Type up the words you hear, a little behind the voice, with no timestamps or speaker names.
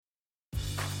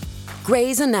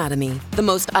Grey's Anatomy, the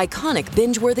most iconic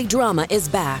binge-worthy drama, is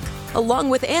back,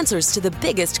 along with answers to the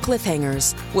biggest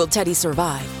cliffhangers. Will Teddy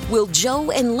survive? Will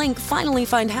Joe and Link finally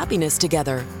find happiness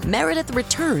together? Meredith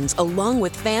returns along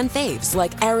with fan faves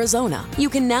like Arizona. You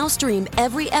can now stream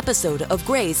every episode of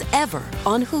Grey's ever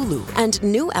on Hulu, and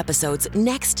new episodes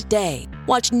next day.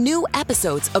 Watch new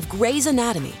episodes of Grey's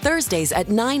Anatomy Thursdays at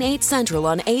 9/8 Central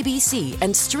on ABC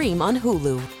and stream on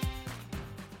Hulu.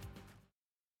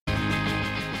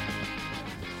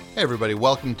 Hey everybody,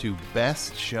 welcome to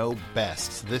Best Show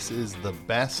Bests. This is the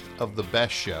best of the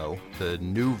best show, the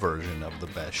new version of the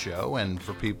best show. And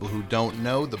for people who don't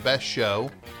know, the best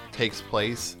show takes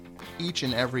place each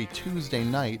and every Tuesday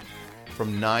night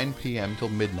from 9 p.m. till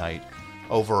midnight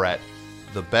over at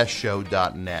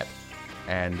thebestshow.net.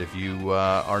 And if you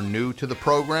are new to the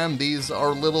program, these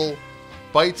are little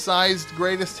bite-sized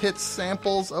greatest hits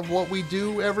samples of what we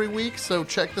do every week. So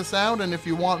check this out, and if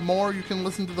you want more, you can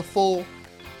listen to the full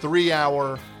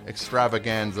 3-hour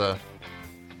extravaganza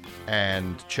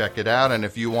and check it out. And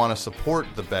if you want to support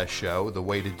the best show, the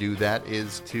way to do that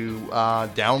is to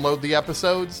download the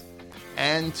episodes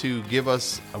and to give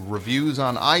us reviews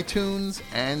on iTunes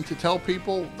and to tell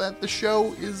people that the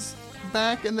show is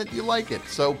back and that you like it.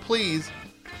 So please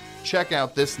check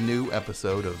out this new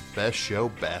episode of Best Show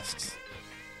Bests.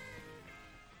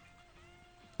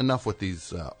 Enough with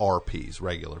these RPs,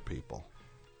 regular people.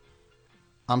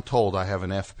 I'm told I have an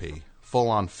FP,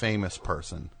 full-on famous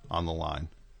person, on the line.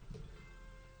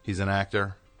 He's an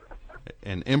actor,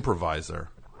 an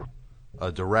improviser,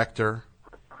 a director,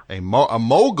 a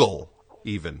mogul,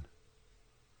 even,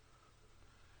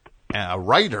 a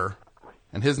writer,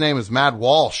 and his name is Matt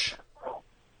Walsh.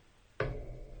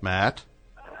 Matt?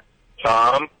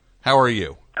 Tom? How are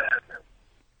you?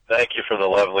 Thank you for the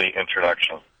lovely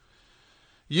introduction.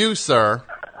 You, sir,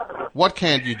 what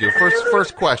can't you do?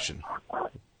 First question.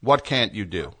 What can't you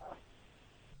do?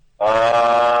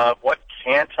 What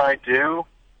can't I do?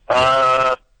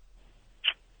 I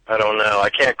don't know. I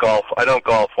can't golf. I don't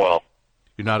golf well.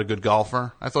 You're not a good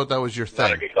golfer? I thought that was your thing.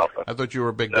 Not a good golfer. I thought you were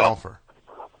a big golfer.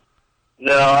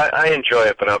 No, I enjoy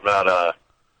it, but I'm not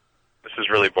this is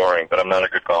really boring, but I'm not a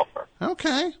good golfer.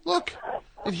 Okay, look.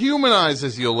 It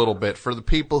humanizes you a little bit for the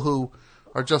people who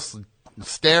are just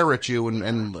stare at you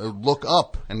and look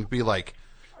up and be like,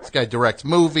 this guy directs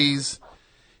movies.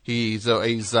 He's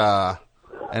an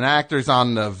actor. He's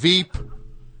on Veep.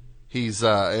 He's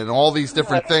in all these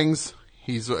different things.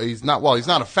 He's not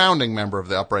a founding member of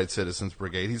the Upright Citizens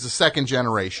Brigade. He's a second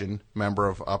generation member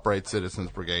of Upright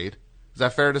Citizens Brigade. Is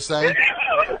that fair to say?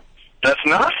 That's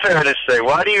not fair to say.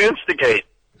 Why do you instigate?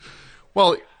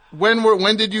 Well,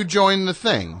 when did you join the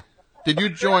thing? Did you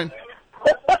join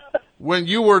when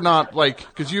you were not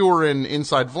because you were in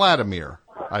Inside Vladimir,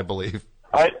 I believe.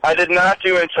 I did not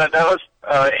do Inside. That was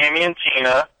Amy and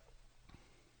Tina.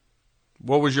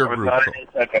 What was your group called?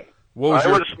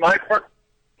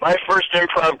 My first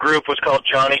improv group was called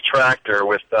Johnny Tractor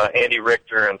with Andy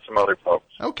Richter and some other folks.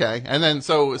 Okay, and then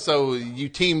so you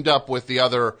teamed up with the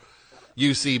other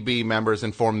UCB members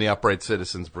and formed the Upright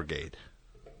Citizens Brigade.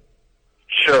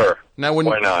 Sure. Now,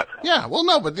 why not? Yeah, well,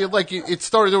 no, but it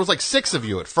started. There was 6 of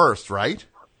you at first, right?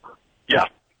 Yeah.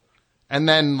 And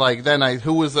then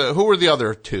who were the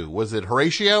other 2? Was it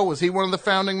Horatio? Was he one of the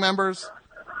founding members?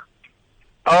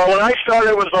 When I started,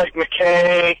 it was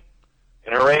McKay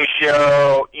and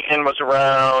Horatio. Ian was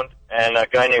around, and a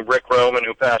guy named Rick Roman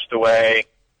who passed away,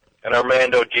 and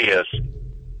Armando Diaz.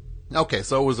 Okay,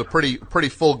 so it was a pretty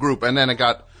full group, and then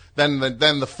then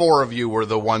the 4 of you were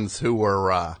the ones who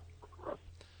were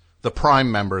the prime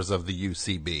members of the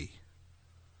UCB.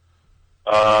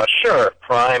 Sure,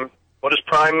 prime. What does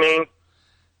prime mean?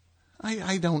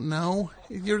 I don't know.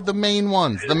 You're the main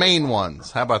ones. The main ones.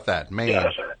 How about that? Main.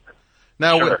 Yes.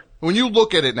 Now, sure. when you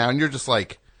look at it now, and you're just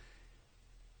like,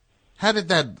 how did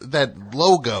that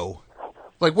logo?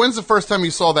 When's the first time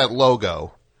you saw that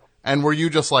logo? And were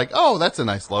you just like, oh, that's a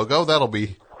nice logo.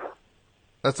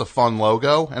 That's a fun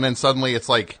logo. And then suddenly it's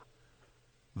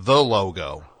the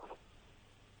logo.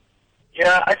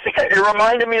 Yeah, I think it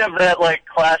reminded me of that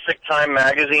classic Time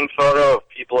magazine photo of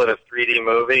people at a 3D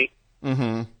movie.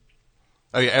 Mm-hmm.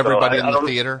 Oh, yeah, everybody in the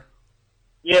theater?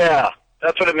 Yeah,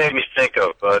 that's what it made me think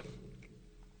of, but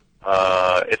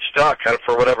it stuck.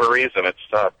 For whatever reason, it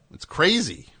stuck. It's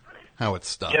crazy how it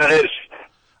stuck. Yeah, it is.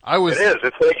 It is.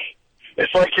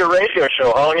 It's like your radio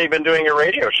show. How long have you been doing your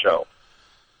radio show?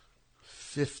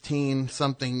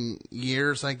 15-something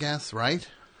years, I guess, right?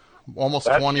 Almost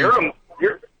 20.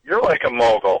 You're like a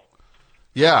mogul.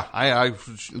 Yeah,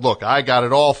 look, I got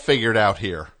it all figured out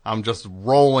here. I'm just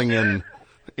rolling in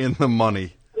the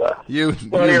money. You're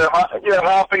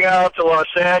hopping out to Los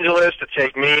Angeles to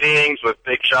take meetings with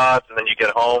big shots, and then you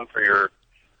get home for your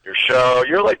show.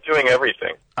 You're like doing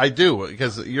everything. I do,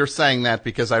 because you're saying that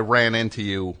because I ran into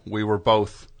you. We were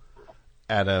both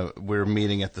we were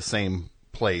meeting at the same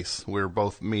place. We were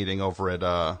both meeting over at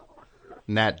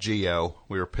Nat Geo.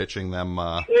 We were pitching them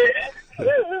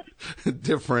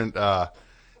different. I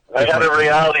had a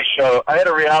reality show. I had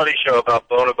a reality show about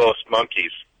bonobos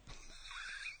monkeys.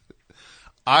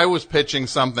 I was pitching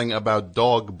something about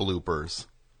dog bloopers.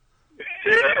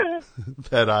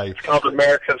 It's called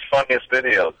America's Funniest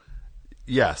Videos.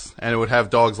 Yes, and it would have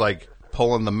dogs like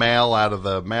pulling the mail out of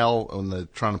the mail when they're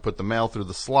trying to put the mail through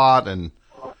the slot, and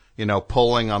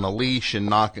pulling on a leash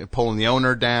and pulling the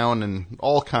owner down, and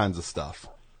all kinds of stuff.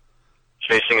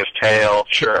 Chasing his tail.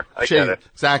 Sure, I get it.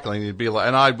 Exactly, and you'd be like,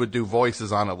 and I would do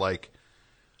voices on it like,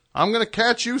 "I'm gonna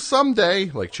catch you someday,"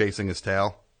 like chasing his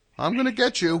tail. "I'm gonna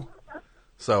get you."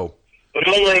 So. But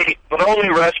only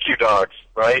rescue dogs,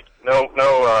 right? No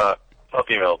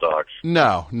puppy mill dogs.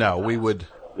 No, we would.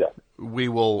 Yeah. We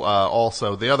will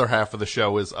also. The other half of the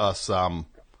show is us. Not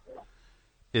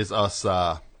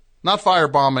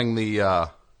firebombing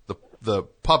the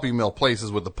puppy mill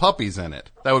places with the puppies in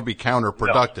it. That would be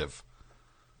counterproductive.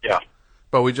 No. Yeah.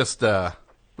 But we just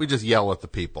yell at the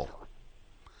people.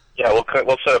 Yeah,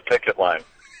 we'll set a picket line.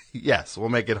 Yes, we'll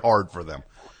make it hard for them.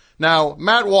 Now,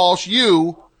 Matt Walsh,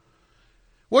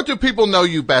 what do people know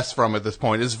you best from at this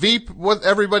point? Is Veep what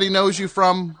everybody knows you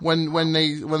from when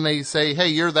they say, "Hey,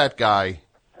 you're that guy"?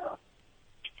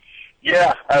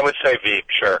 Yeah, I would say Veep,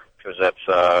 sure, because that's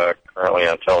currently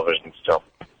on television still.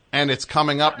 And it's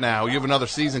coming up now. You have another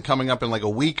season coming up in like a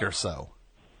week or so.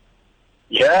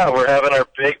 Yeah, we're having our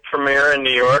big premiere in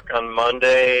New York on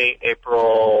Monday,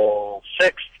 April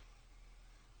 6th.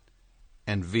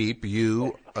 And Veep,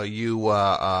 you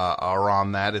are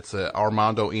on that. It's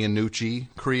Armando Iannucci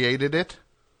created it.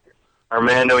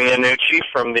 Armando Iannucci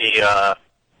from the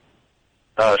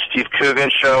Steve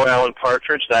Coogan show, Alan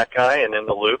Partridge, that guy, and In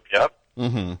the Loop. Yep.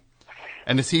 Mm-hmm.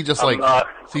 And is he just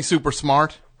is he super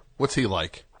smart? What's he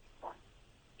like?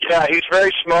 Yeah, he's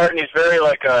very smart, and he's very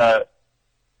like a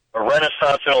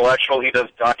Renaissance intellectual. He does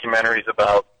documentaries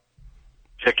about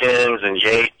Dickens and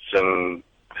Yeats, and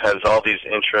has all these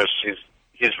interests.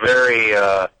 He's very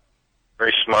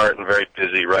very smart and very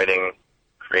busy writing,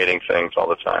 creating things all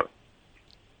the time.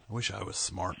 I wish I was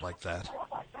smart like that.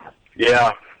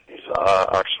 Yeah, he's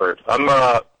Oxford. I'm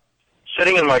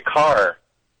sitting in my car,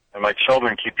 and my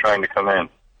children keep trying to come in.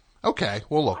 Okay.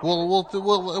 Well, look,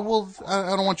 we'll.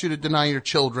 I don't want you to deny your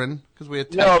children because we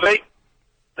had. No,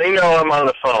 they know I'm on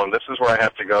the phone. This is where I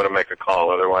have to go to make a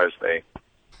call. Otherwise, they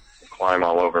climb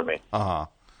all over me.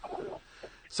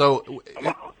 So,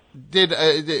 did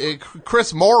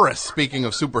Chris Morris? Speaking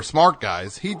of super smart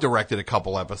guys, he directed a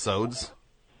couple episodes.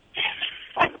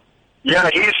 Yeah,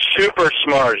 he's super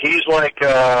smart. He's like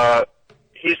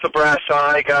he's the brass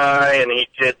eye guy, and he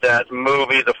did that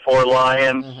movie, The Four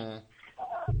Lions. Mm-hmm.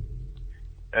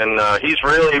 And he's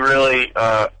really, really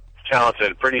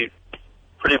talented, pretty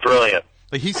brilliant.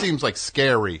 Like, he seems like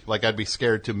scary. Like, I'd be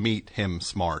scared to meet him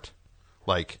smart.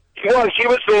 Like he was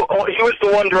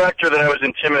the one director that I was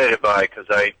intimidated by because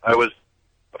I was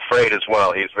afraid as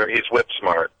well. He's whip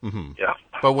smart. Mm-hmm. Yeah.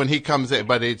 But when he comes in,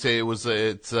 but it was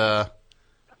good.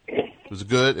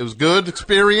 It was good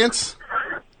experience.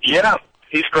 Yeah,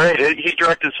 he's great. He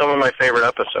directed some of my favorite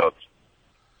episodes.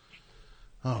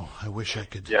 Oh, I wish I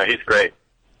could. Yeah, he's great.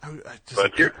 I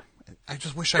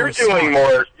just wish I was.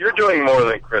 You're doing more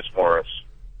than Chris Morris.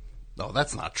 No,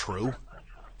 that's not true.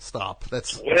 Stop.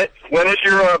 That's. When is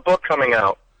your book coming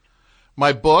out?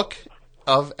 My book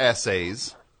of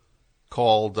essays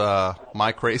called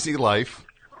 "My Crazy Life."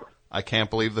 I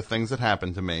can't believe the things that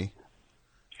happened to me.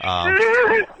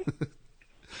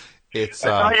 It's.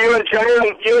 I thought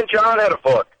you and John had a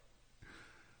book.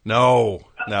 No,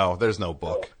 there's no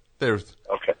book.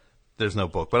 Okay. There's no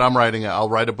book, but I'll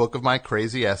write a book of my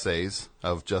crazy essays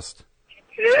of just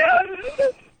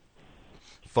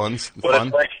fun.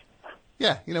 Like,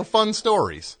 yeah, fun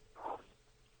stories.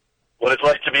 What it's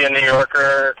like to be a New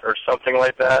Yorker or something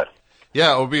like that.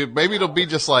 Yeah, it'll be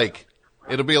just like,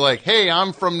 hey,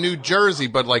 I'm from New Jersey,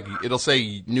 but like it'll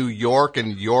say New York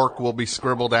and York will be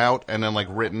scribbled out and then like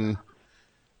written,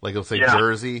 like it'll say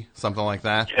Jersey, something like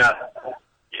that.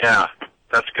 Yeah,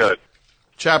 that's good.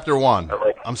 Chapter 1.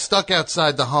 I'm stuck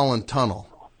outside the Holland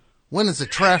Tunnel. When is the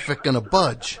traffic going to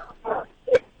budge?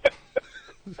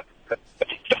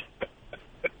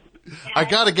 I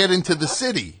got to get into the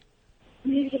city.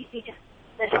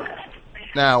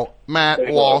 Now, Matt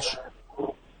Walsh.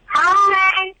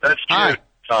 Hi. That's cute, Hi.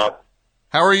 Tom.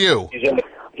 How are you? He's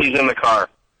in the car.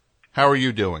 How are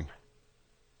you doing?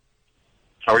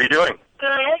 How are you doing?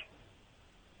 Good.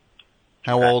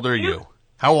 How old are you?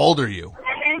 How old are you?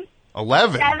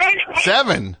 11.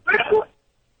 7.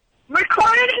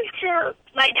 Recording to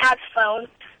my dad's phone.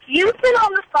 You've been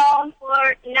on the phone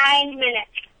for 9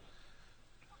 minutes.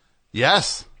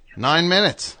 Yes, 9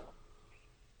 minutes.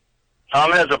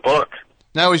 Tom has a book.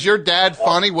 Now, is your dad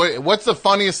funny? What's the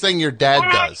funniest thing your dad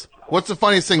does? What's the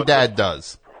funniest thing Dad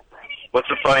does? What's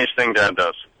the funniest thing Dad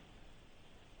does?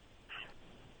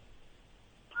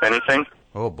 Anything?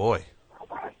 Oh, boy.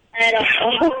 I don't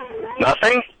know.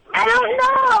 Nothing? I don't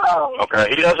know.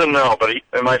 Okay, he doesn't know, but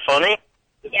am I funny?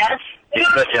 Yes. He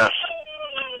said yes.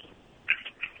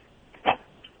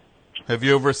 Have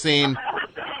you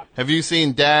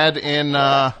seen Dad in,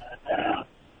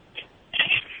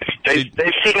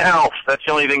 They've seen Alf. That's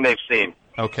the only thing they've seen.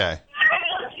 Okay.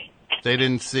 They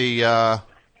didn't see,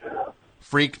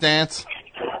 Freak Dance?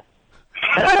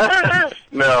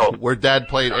 No. Where Dad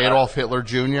played Adolf Hitler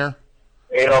Jr.?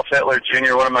 Adolf Hitler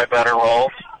Jr., one of my better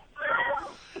roles.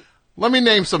 Let me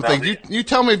name some things. You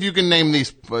tell me if you can name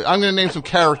these. I'm going to name some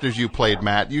characters you played,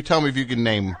 Matt. You tell me if you can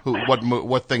name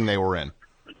what thing they were in.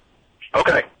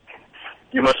 Okay.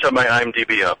 You must have my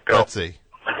IMDb up. Go. Let's see.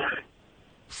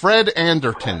 Fred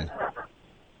Anderton.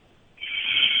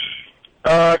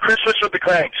 Christmas with the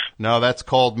Cranks. No, that's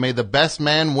called May the Best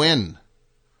Man Win.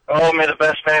 Oh, may the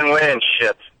best man win.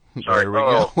 Shit. Sorry. There we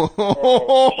go.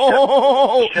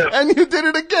 Chip. And you did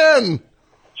it again.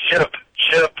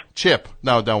 Chip.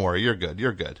 No, don't worry. You're good.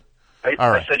 You're good.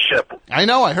 I said Chip. I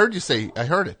know. I heard you say. I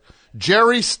heard it.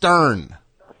 Jerry Stern.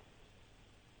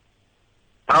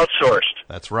 Outsourced.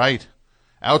 That's right.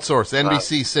 Outsourced.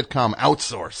 NBC sitcom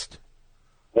Outsourced.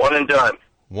 One and done.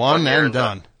 One and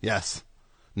done. Yes.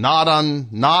 Not on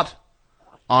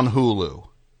Hulu.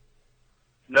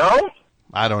 No?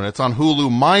 I don't know. It's on Hulu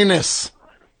minus.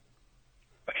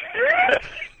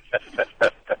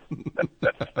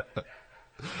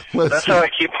 That's how I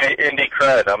keep my indie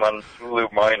cred. I'm on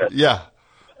Hulu minus. Yeah.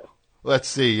 Let's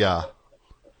see.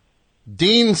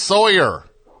 Dean Sawyer.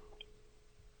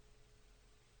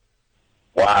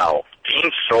 Wow.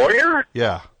 Dean Sawyer?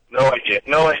 Yeah. No idea.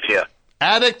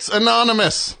 Addicts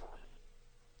Anonymous.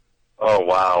 Oh,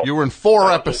 wow. You were in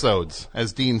 4 episodes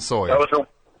as Dean Sawyer.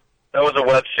 That was a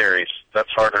web series. That's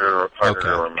harder to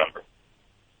remember.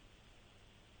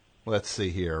 Let's see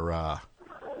here.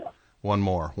 One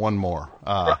more.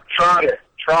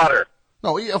 Trotter.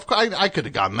 No, of course, I could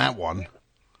have gotten that one.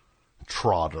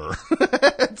 Trotter.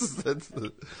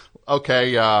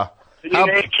 Okay. Can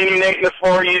you name the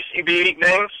 4 UCB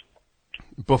names?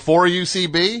 Before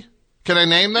UCB? Can I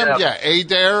name them? Yeah.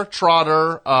 Adair,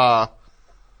 Trotter,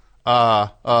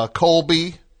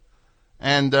 Colby,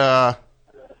 and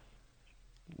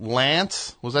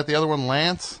Lance. Was that the other one,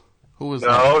 Lance? Who was that?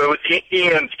 No, it was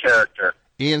Ian's character.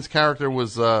 Ian's character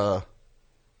was Gronk?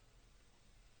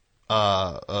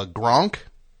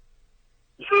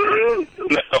 No.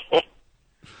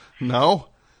 No?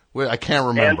 Wait, I can't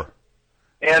remember.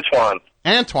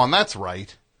 Antoine, that's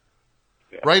right.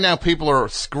 Yeah. Right now people are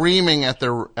screaming at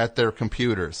their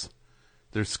computers.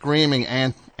 They're screaming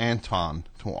Antoine,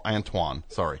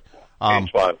 sorry.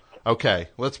 Antoine. Okay,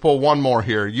 let's pull one more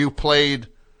here. You played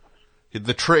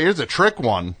here's a trick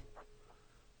one.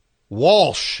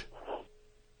 Walsh.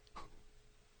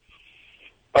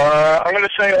 I'm going to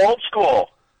say old school.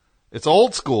 It's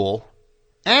old school.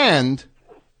 And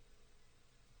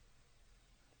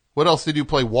what else did you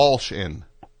play Walsh in?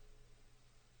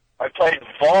 I played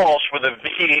Walsh with a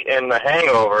V in The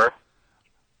Hangover.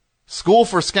 School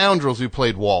for Scoundrels, you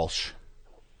played Walsh.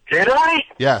 Did I?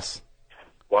 Yes.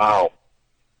 Wow.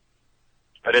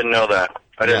 I didn't know that.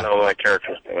 I didn't know my character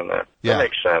was doing that. Yeah. That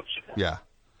makes sense. Yeah.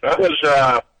 That was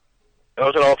an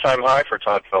all-time high for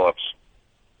Todd Phillips.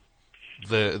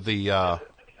 The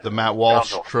Matt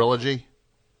Walsh trilogy?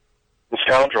 The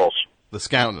Scoundrels. The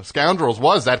Scoundrels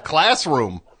was that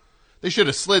classroom. They should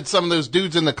have slid some of those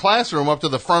dudes in the classroom up to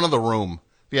the front of the room,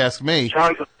 if you ask me.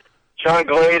 John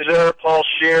Glazer, Paul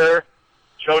Scheer,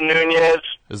 Joe Nunez,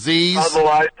 Aziz.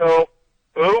 Todd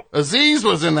Who? Aziz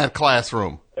was in that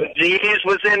classroom. Aziz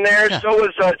was in there. Yeah. So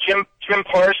was Jim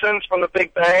Parsons from The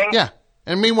Big Bang. Yeah.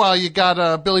 And meanwhile, you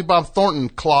got Billy Bob Thornton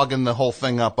clogging the whole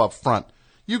thing up front.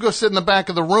 You go sit in the back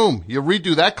of the room. You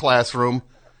redo that classroom.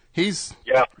 He's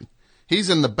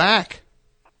in the back.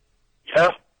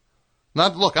 Yeah.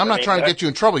 I'm not trying to get you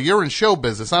in trouble. You're in show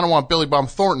business. I don't want Billy Bob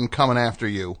Thornton coming after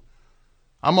you.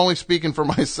 I'm only speaking for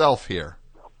myself here.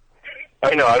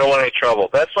 I know. I don't want any trouble.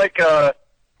 That's like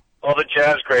all the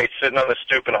jazz greats sitting on the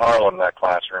stoop in Harlem, that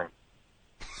classroom.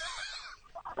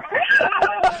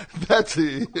 That's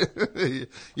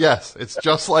yes. It's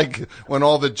just like when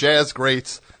all the jazz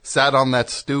greats sat on that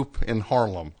stoop in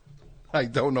Harlem. I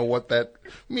don't know what that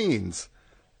means.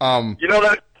 You know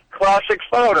that classic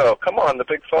photo? Come on, the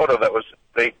big photo that was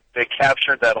they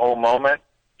captured that whole moment.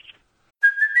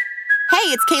 Hey,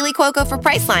 it's Kaylee Cuoco for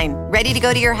Priceline. Ready to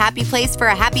go to your happy place for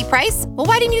a happy price? Well,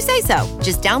 why didn't you say so?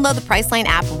 Just download the Priceline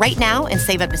app right now and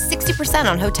save up to 60%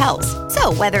 on hotels.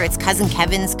 So whether it's Cousin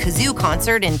Kevin's Kazoo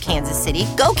Concert in Kansas City,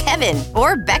 go Kevin,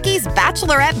 or Becky's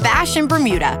Bachelorette Bash in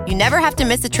Bermuda, you never have to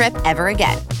miss a trip ever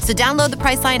again. So download the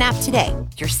Priceline app today.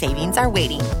 Your savings are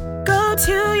waiting. Go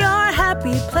to your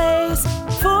happy place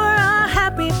for a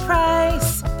happy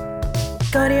price.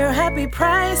 Go to your happy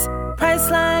price,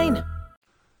 Priceline.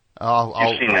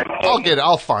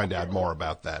 I'll find out more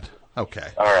about that. Okay.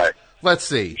 All right. Let's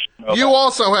see. Okay. You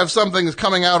also have something that's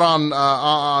coming out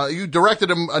on. You've directed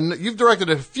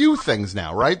a few things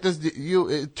now, right?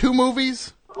 2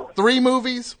 movies, 3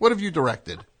 movies. What have you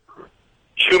directed?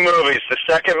 2 movies. The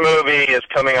second movie is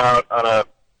coming out on a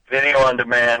video on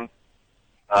demand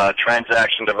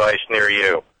transaction device near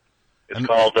you. It's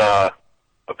called A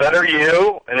Better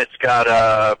You, and it's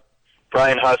got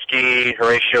Brian Husky,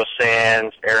 Horatio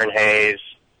Sands, Aaron Hayes,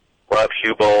 Rob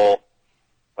Hubel,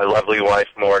 my lovely wife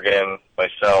Morgan,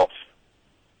 myself,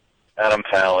 Adam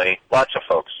Pally, lots of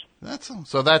folks.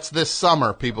 So that's this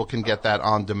summer. People can get that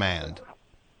on demand.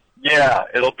 Yeah,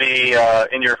 it'll be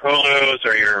in your Hulus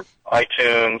or your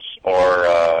iTunes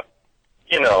or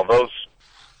those.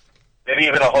 Maybe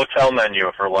even a hotel menu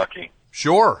if we're lucky.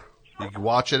 Sure, you can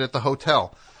watch it at the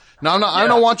hotel. Now, I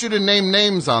don't want you to name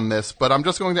names on this, but I'm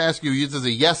just going to ask you. This is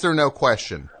a yes or no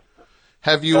question.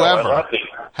 Have you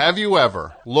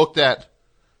ever looked at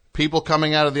people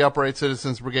coming out of the Upright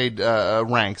Citizens Brigade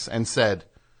ranks and said,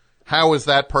 "How is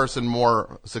that person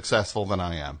more successful than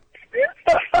I am?"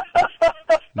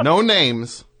 No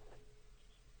names.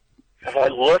 Have I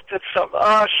looked at some?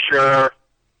 Sure.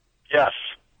 Yes.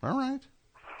 All right.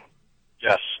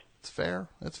 Yes. It's fair.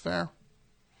 It's fair.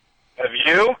 Have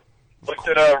you looked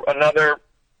at another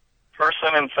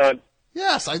person and said,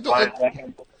 "Yes, I do."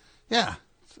 Yeah,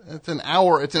 it's an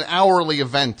hour. It's an hourly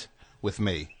event with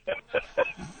me.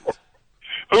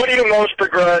 Who do you most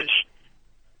begrudge?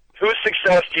 Whose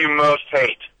success do you most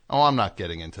hate? Oh, I'm not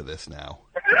getting into this now.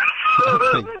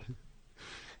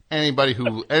 Anybody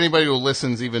who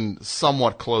listens even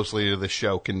somewhat closely to the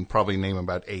show can probably name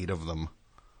about 8 of them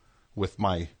with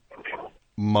my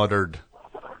muttered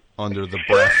under the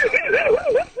breath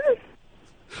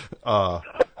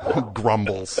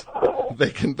grumbles. They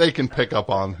can pick up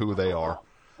on who they are.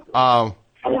 I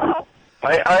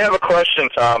have a question,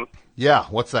 Tom. Yeah,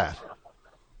 what's that?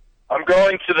 I'm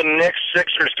going to the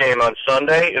Knicks-Sixers game on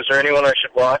Sunday. Is there anyone I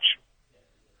should watch?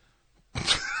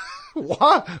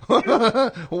 What?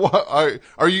 What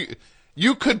are you?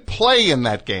 You could play in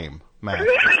that game, Matt.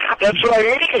 That's what I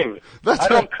mean.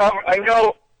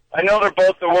 I know they're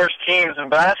both the worst teams in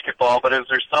basketball, but is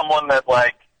there someone that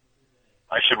I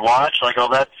should watch?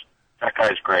 That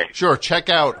guy's great. Sure, check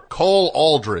out Cole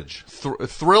Aldridge.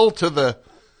 Thrill to the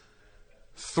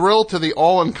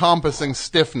all-encompassing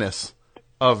stiffness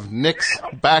of Knicks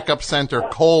backup center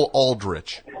Cole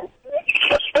Aldridge.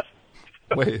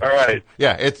 Wait. All right.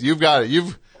 Yeah, you've got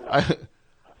it.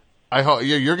 I hope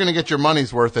you're going to get your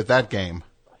money's worth at that game.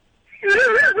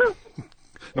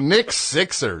 Knicks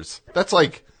Sixers. That's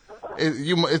like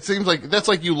it seems like that's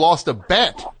like you lost a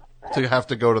bet to have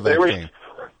to go to that game.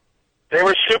 They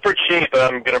were super cheap, and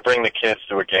I'm going to bring the kids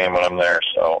to a game when I'm there.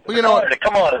 So, well, you know what?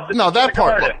 Come on. No, that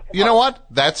part. You know what?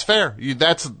 That's fair.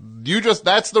 That's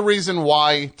the reason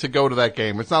why to go to that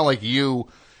game. It's not like you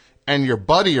and your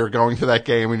buddy are going to that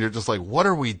game, and you're just like, what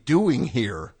are we doing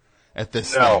here at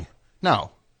this thing?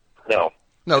 No.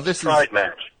 This is pride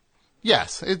match.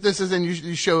 Yes, this is, and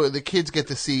you show the kids get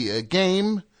to see a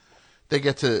game. They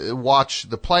get to watch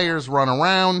the players run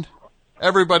around.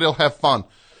 Everybody will have fun.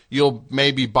 You'll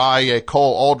maybe buy a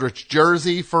Cole Aldrich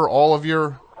jersey for all of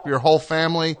your whole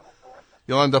family.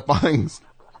 You'll end up buying.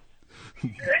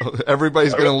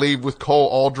 Everybody's going to leave with Cole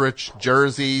Aldrich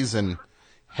jerseys and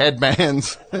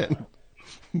headbands. I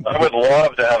would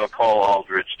love to have a Cole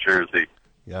Aldrich jersey.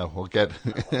 Yeah, we'll get.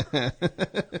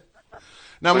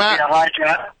 Now, Matt,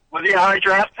 was he a high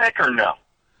draft pick or no?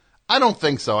 I don't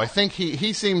think so. I think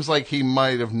he seems like he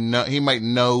might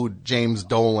know James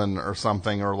Dolan or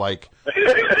something, or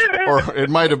it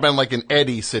might have been like an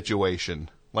Eddie situation,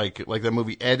 like the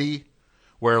movie Eddie,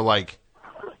 where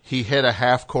he hit a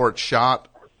half court shot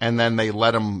and then they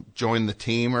let him join the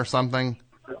team or something.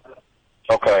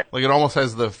 Okay. Like it almost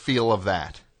has the feel of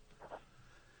that.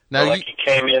 Now he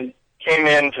came in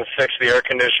to fix the air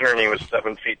conditioner and he was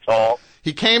 7 feet tall.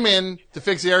 He came in to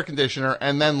fix the air conditioner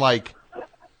and then, like,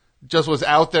 just was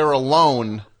out there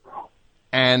alone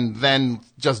and then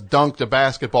just dunked a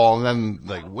basketball and then,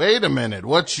 like, wait a minute,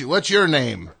 what's your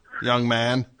name, young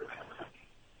man?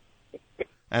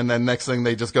 And then next thing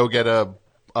they just go get a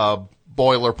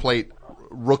boilerplate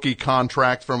rookie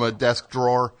contract from a desk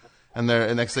drawer, and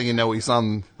the next thing you know, he's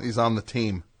on the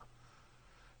team.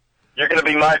 You're going to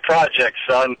be my project,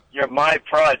 son. You're my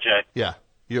project. Yeah,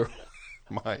 you're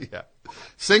my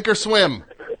sink or swim.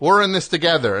 We're in this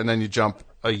together, and then you jump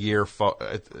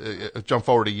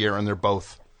forward a year, and they're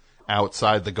both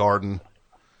outside the garden,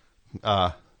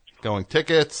 going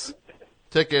tickets.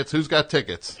 Who's got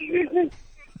tickets?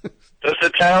 Does the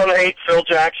town hate Phil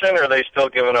Jackson, or are they still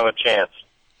giving him a chance?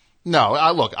 No,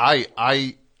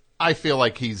 I feel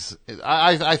like he's.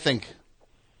 I think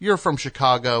you're from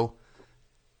Chicago.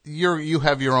 You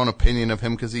have your own opinion of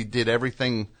him because he did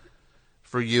everything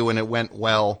for you and it went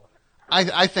well.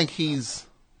 I think he's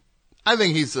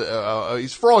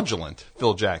fraudulent,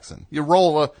 Phil Jackson. You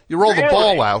roll the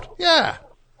ball out. Yeah.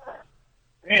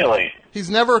 Really? He's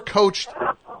never coached.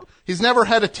 He's never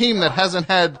had a team that hasn't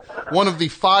had one of the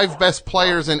 5 best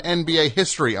players in NBA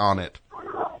history on it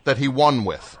that he won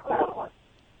with.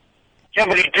 Yeah,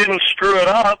 but he didn't screw it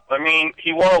up. I mean,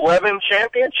 he won 11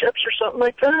 championships or something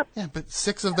like that. Yeah, but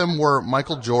 6 of them were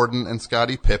Michael Jordan and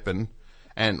Scottie Pippen.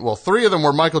 And, 3 of them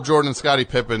were Michael Jordan and Scottie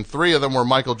Pippen. 3 of them were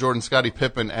Michael Jordan, Scottie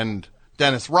Pippen, and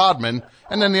Dennis Rodman.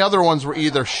 And then the other ones were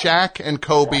either Shaq and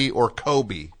Kobe or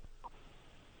Kobe.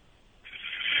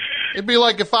 It'd be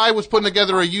like if I was putting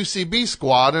together a UCB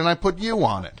squad and I put you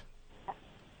on it.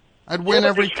 I'd win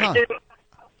every time.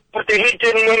 But the Heat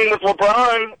didn't win with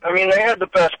LeBron. I mean, they had the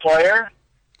best player.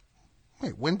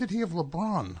 Wait, when did he have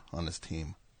LeBron on his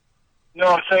team? No,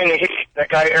 I'm saying the Heat, that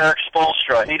guy Eric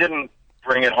Spoelstra. He didn't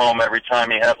bring it home every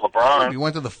time he had LeBron. He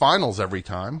went to the finals every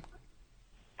time.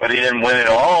 But he didn't win it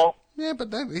all. Yeah,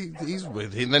 but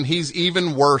then he's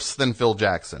even worse than Phil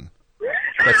Jackson.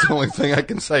 That's the only thing I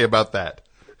can say about that.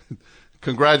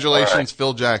 Congratulations, right.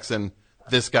 Phil Jackson.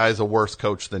 This guy's a worse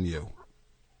coach than you.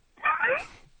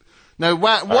 Now,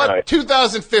 what right.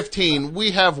 2015, we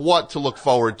have what to look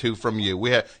forward to from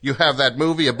you? You have that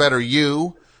movie, A Better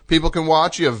You, people can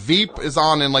watch. You have Veep is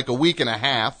on in like a week and a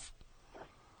half.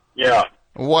 Yeah.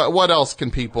 What else can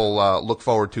people look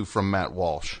forward to from Matt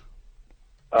Walsh?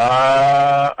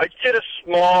 I did a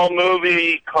small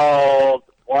movie called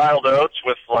Wild Oats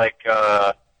with like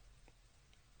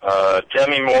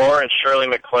Demi Moore and Shirley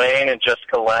MacLaine and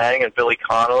Jessica Lange and Billy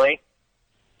Connolly.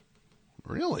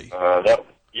 Really?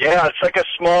 Yeah, it's like an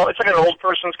old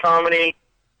person's comedy,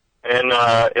 and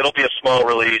it'll be a small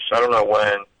release. I don't know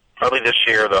when. Probably this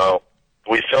year, though.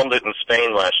 We filmed it in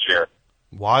Spain last year.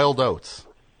 Wild Oats.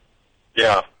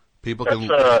 Yeah. People that's, can.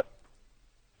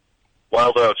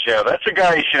 Wild Oats. Yeah, that's a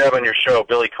guy you should have on your show,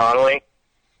 Billy Connolly.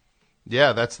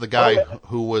 Yeah, that's the guy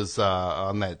who was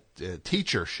on that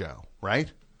teacher show,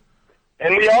 right?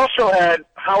 And we also had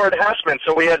Howard Hessman,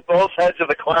 so we had both heads of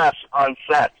the class on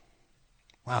set.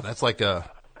 Wow, that's like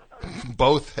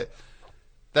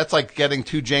that's like getting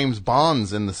 2 James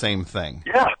Bonds in the same thing.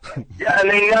 Yeah, and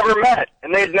they never met,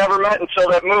 and they'd never met until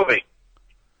that movie.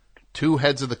 2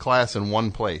 heads of the class in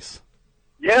one place.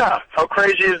 Yeah, how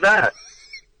crazy is that?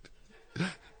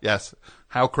 Yes,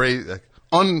 how crazy,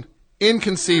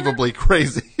 inconceivably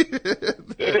crazy.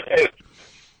 It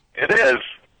is.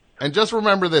 And just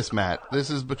remember this, Matt.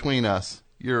 This is between us.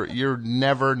 You're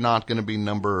never not going to be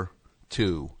number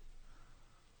 2.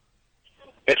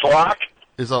 It's locked.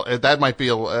 That might be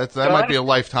a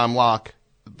lifetime lock.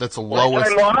 That's the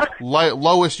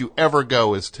lowest you ever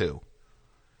go is 2.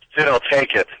 Dude, I'll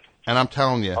take it. And I'm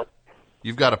telling you,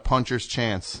 you've got a puncher's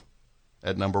chance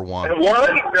at number 1. At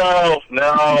 1?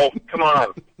 No, come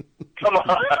on.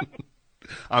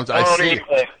 I see.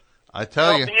 I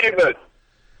tell you. Even.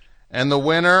 And the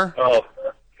winner. Oh.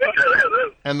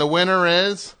 And the winner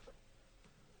is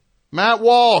Matt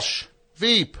Walsh,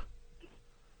 Veep.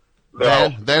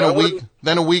 No.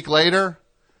 Then a week later,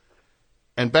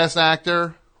 and Best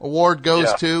Actor award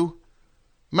goes to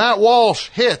Matt Walsh,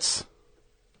 Hits.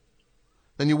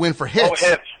 Then you win for Hits. Oh,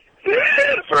 Hits.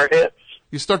 For Hits.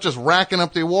 You start just racking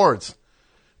up the awards.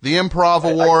 The Improv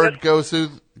Award goes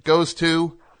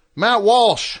to Matt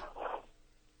Walsh.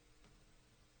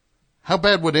 How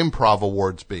bad would Improv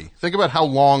Awards be? Think about how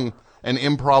long an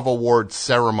Improv Award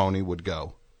ceremony would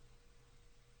go.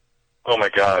 Oh, my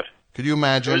God. Could you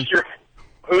imagine?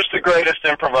 Who's the greatest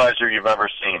improviser you've ever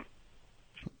seen?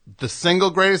 The single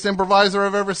greatest improviser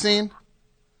I've ever seen?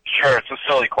 Sure, it's a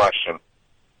silly question.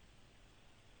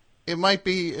 It might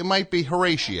be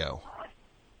Horatio.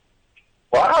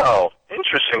 Wow,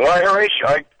 Interesting. Why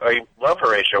Horatio? I love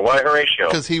Horatio. Why Horatio?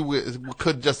 Because he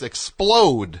could just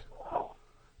explode,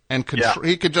 and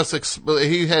he could just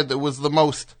it was the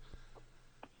most.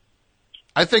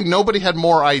 I think nobody had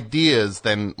more ideas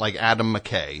than like Adam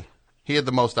McKay. He had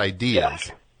the most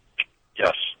ideas.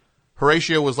 Yes.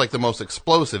 Horatio was like the most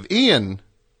explosive. Ian,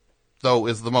 though,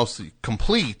 is the most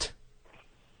complete.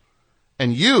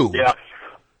 And you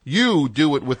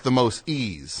do it with the most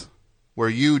ease, where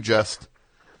you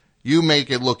make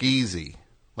it look easy,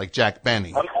 like Jack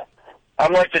Benny.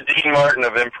 I'm like the Dean Martin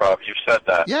of improv. You've said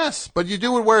that. Yes, but you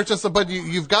do it where it's just, but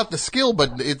you've got the skill,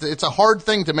 but it's a hard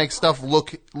thing to make stuff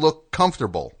look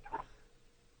comfortable.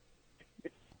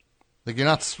 Like you're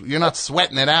not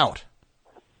sweating it out.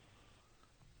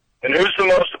 And who's the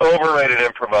most overrated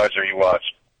improviser you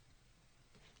watched?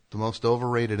 The most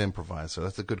overrated improviser.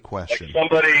 That's a good question.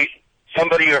 Like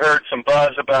somebody you heard some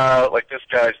buzz about, like this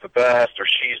guy's the best, or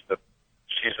she's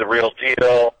the real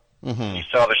deal. Mm-hmm. You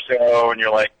saw the show, and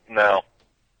you're like, no.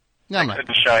 They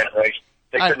couldn't shine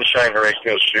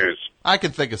Horatio's shoes. I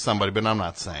could think of somebody, but I'm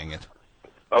not saying it.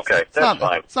 Okay, that's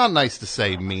fine. It's not nice to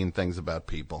say mean things about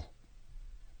people.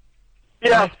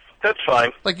 Yeah, that's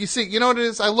fine. Like, you see, you know what it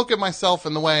is? I look at myself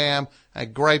and the way I am. I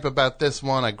gripe about this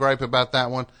one. I gripe about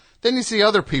that one. Then you see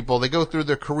other people. They go through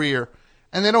their career,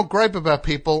 and they don't gripe about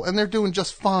people, and they're doing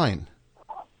just fine.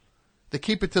 They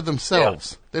keep it to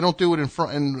themselves. Yeah. They don't do it in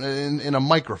front in a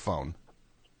microphone.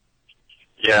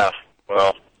 Yeah,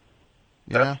 well,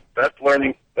 that's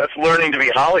learning. That's learning to be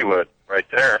Hollywood, right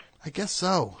there. I guess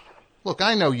so. Look,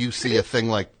 I know you see a thing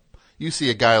like you see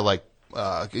a guy like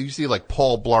you see like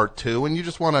Paul Blart too, and you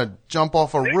just want to jump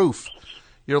off a roof.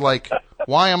 You're like,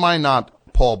 why am I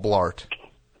not Paul Blart?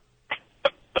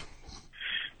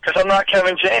 Because I'm not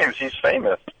Kevin James. He's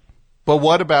famous. But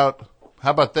how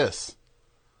about this?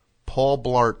 Paul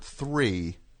Blart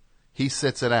 3, he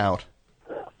sits it out,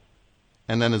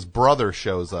 and then his brother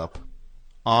shows up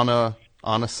on a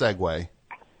Segway.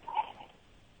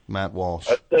 Matt Walsh.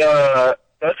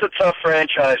 That's a tough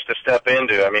franchise to step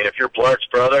into. I mean, if you're Blart's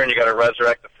brother and you got to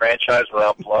resurrect the franchise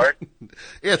without Blart,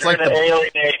 yeah, it's you're going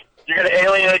to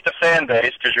alienate the fan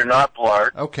base because you're not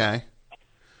Blart. Okay.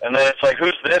 And then it's like,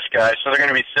 who's this guy? So they're going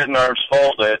to be sitting arms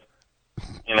folded,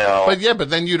 you know. But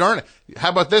then you'd earn it. How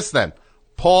about this then?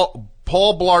 Paul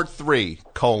Blart 3,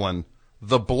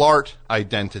 the Blart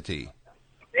identity.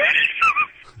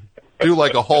 Do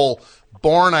like a whole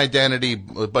Bourne identity,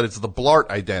 but it's the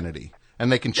Blart identity.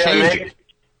 And they can change it.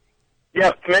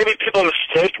 Yeah, maybe people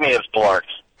mistake me as Blart.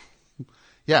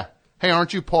 Yeah. Hey,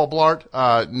 aren't you Paul Blart?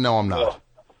 No, I'm not.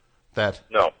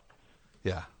 No.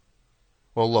 Yeah.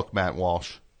 Well, look, Matt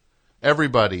Walsh.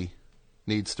 Everybody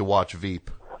needs to watch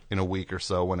Veep in a week or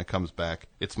so when it comes back.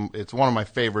 It's one of my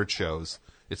favorite shows.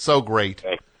 It's so great.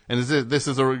 Okay. And this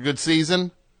is a good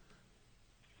season?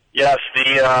 Yes,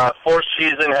 the fourth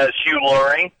season has Hugh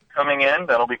Laurie coming in.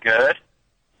 That'll be good.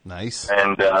 Nice.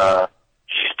 And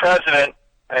she's president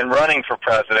and running for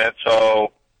president,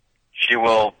 so she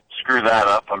will screw that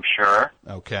up, I'm sure.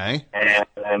 Okay. And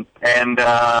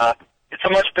it's a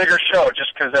much bigger show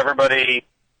just because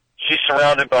she's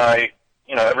surrounded by,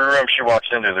 every room she walks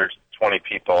into, there's 20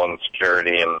 people and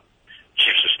security and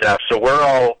chiefs of staff. So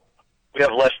we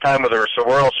have less time with her, so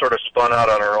we're all sort of spun out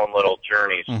on our own little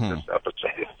journeys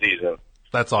this season.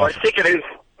 That's awesome. So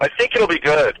I think it'll be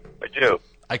good. I do.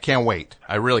 I can't wait.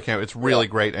 I really can't. It's really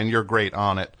great, and you're great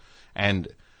on it. And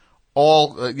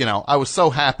I was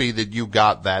so happy that you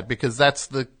got that because that's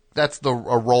a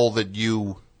role that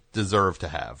you deserve to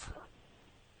have.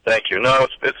 Thank you. No,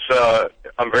 it's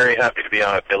I'm very happy to be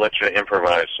on it. They let you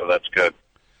improvise, so that's good.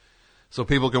 So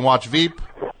people can watch Veep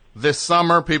this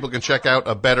summer. People can check out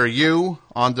A Better You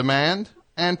on demand,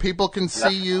 and people can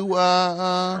see you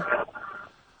on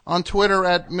Twitter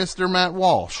at Mr. Matt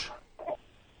Walsh.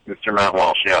 Mr. Matt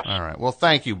Walsh, yes. All right. Well,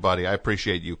 thank you, buddy. I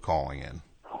appreciate you calling in.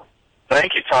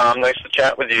 Thank you, Tom. Nice to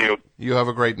chat with you. You have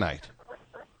a great night.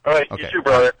 All right. Okay. You too,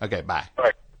 brother. Okay, bye. All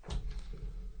right.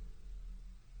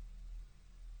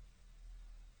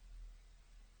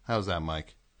 How's that,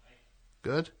 Mike?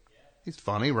 Good? He's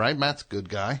funny, right? Matt's a good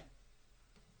guy.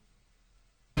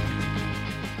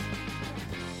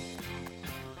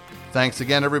 Thanks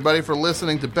again, everybody, for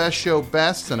listening to Best Show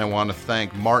Bests, and I want to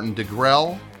thank Martin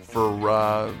DeGrell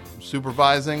for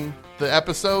supervising the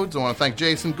episodes. I want to thank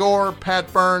Jason Gore,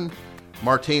 Pat Byrne,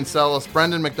 Martine Sellis,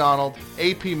 Brendan McDonald,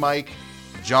 AP Mike,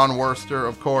 John Worster,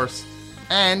 of course,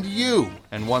 and you.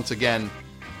 And once again,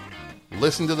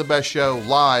 listen to The Best Show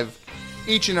live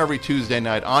each and every Tuesday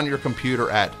night on your computer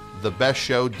at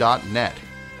thebestshow.net.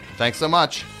 Thanks so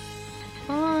much.